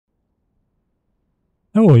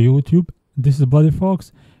Hello YouTube, this is Bloody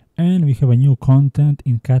Fox, and we have a new content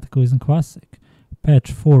in Cataclysm Classic.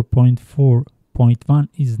 Patch 4.4.1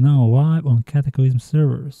 is now live on Cataclysm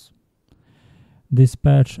servers. This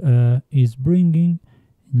patch is bringing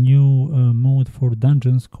new mode for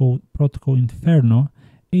dungeons called Protocol Inferno.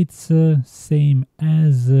 It's same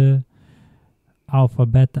as Alpha,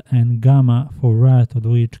 Beta and Gamma for Wrath of the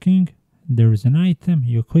Lich King. There is an item,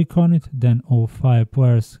 you click on it, then all 5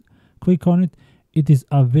 players click on it. It is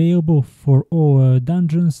available for all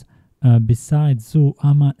dungeons besides Zzleep,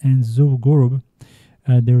 Aman and Zzleep.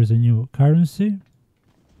 There is a new currency.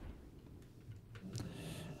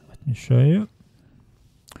 Let me show you.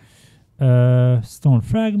 Stone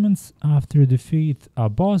fragments. After you defeat a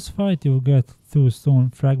boss fight, you will get 2 stone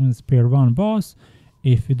fragments per 1 boss.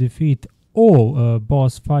 If you defeat all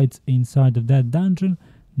boss fights inside of that dungeon,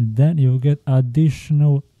 then you will get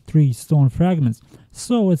additional 3 stone fragments.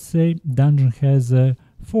 So let's say dungeon has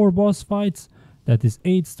 4 boss fights, that is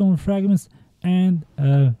 8 stone fragments, and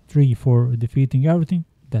 3 for defeating everything,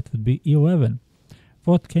 that would be 11.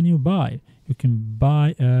 What can you buy? You can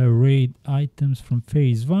buy raid items from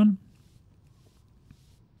phase 1.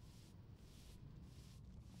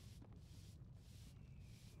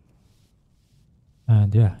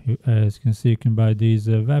 And yeah, as you can see, you can buy these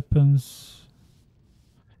weapons.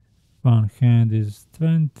 One hand is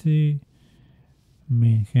 20,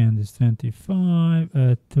 main hand is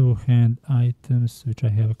 25, 2 hand items which I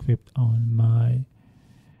have equipped on my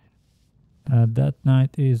that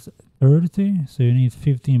knight is 30, so you need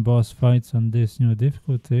 15 boss fights on this new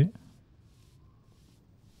difficulty.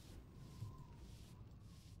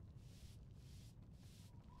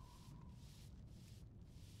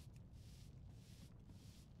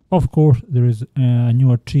 Of course, there is a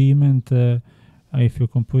new achievement if you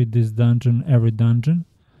complete this dungeon, every dungeon.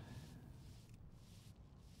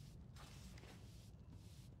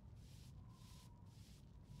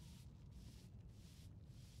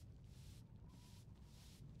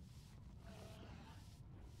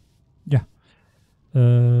 Yeah.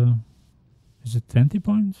 Is it 20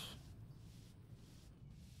 points?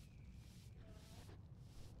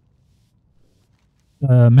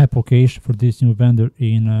 Map location for this new vendor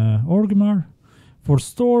in Orgrimmar. For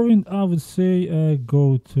storing, I would say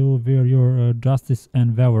go to where your Justice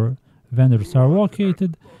and Valor vendors are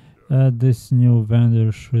located. This new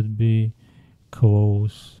vendor should be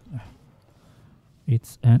close.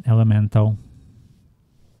 It's an elemental.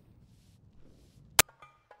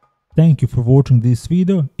 Thank you for watching this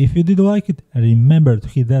video. If you did like it, remember to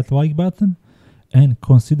hit that like button and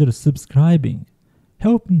consider subscribing.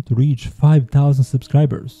 Help me to reach 5,000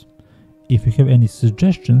 subscribers. If you have any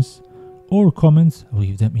suggestions or comments,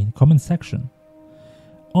 leave them in comment section.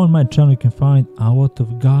 On my channel you can find a lot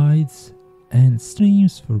of guides and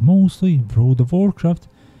streams for mostly World of Warcraft,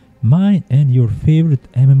 mine and your favorite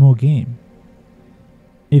MMO game.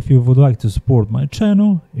 If you would like to support my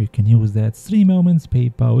channel, you can use that Stream Elements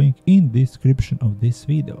PayPal link in the description of this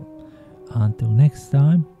video. Until next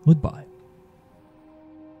time, goodbye.